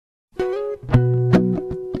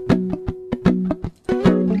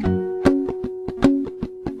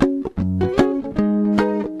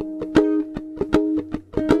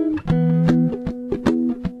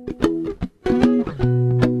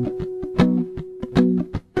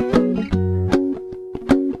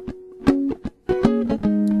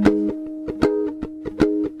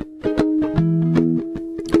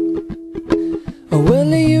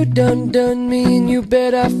done me and you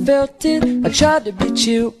bet I felt it. I tried to beat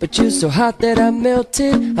you, but you're so hot that I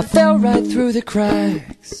melted. I fell right through the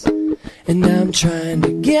cracks, and now I'm trying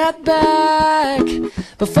to get back.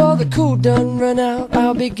 Before the cool done run out,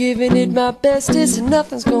 I'll be giving it my bestest, and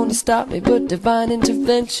nothing's gonna stop me but divine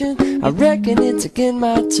intervention. I reckon it's again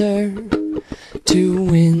my turn to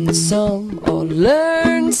win some or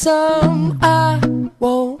learn some. I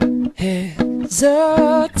won't hesitate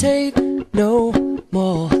no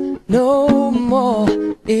more, no more.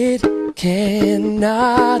 It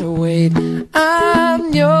cannot wait.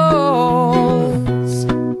 I'm yours.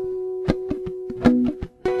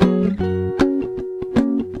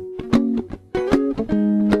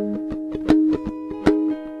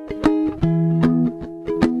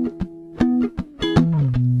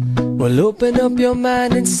 Well, open up your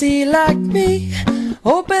mind and see like me.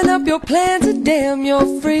 Open up your plans and damn,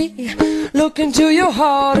 you're free. Look into your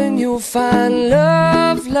heart and you'll find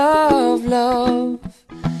love, love, love.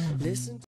 Listen.